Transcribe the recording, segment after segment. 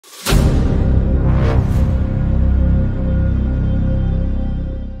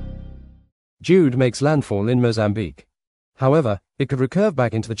Jude makes landfall in Mozambique. However, it could recurve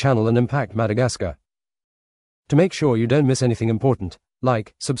back into the channel and impact Madagascar. To make sure you don't miss anything important,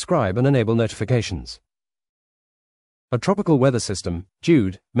 like, subscribe and enable notifications. A tropical weather system,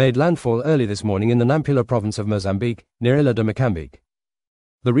 Jude, made landfall early this morning in the Nampula province of Mozambique, near Ilha de Moçambique.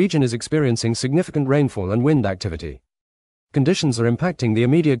 The region is experiencing significant rainfall and wind activity. Conditions are impacting the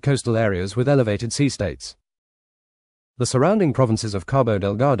immediate coastal areas with elevated sea states. The surrounding provinces of Cabo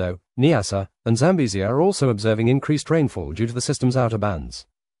Delgado, Niassa, and Zambezia are also observing increased rainfall due to the system's outer bands.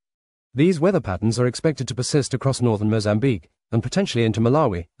 These weather patterns are expected to persist across northern Mozambique, and potentially into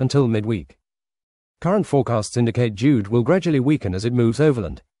Malawi, until midweek. Current forecasts indicate Jude will gradually weaken as it moves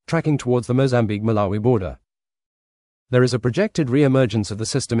overland, tracking towards the Mozambique-Malawi border. There is a projected re-emergence of the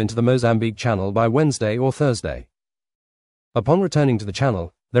system into the Mozambique Channel by Wednesday or Thursday. Upon returning to the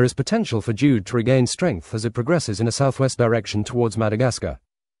channel, there is potential for Jude to regain strength as it progresses in a southwest direction towards Madagascar.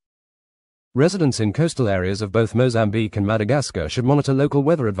 Residents in coastal areas of both Mozambique and Madagascar should monitor local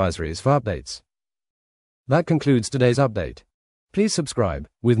weather advisories for updates. That concludes today's update. Please subscribe,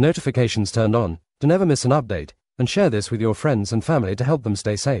 with notifications turned on, to never miss an update, and share this with your friends and family to help them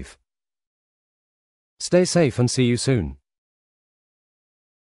stay safe. Stay safe and see you soon.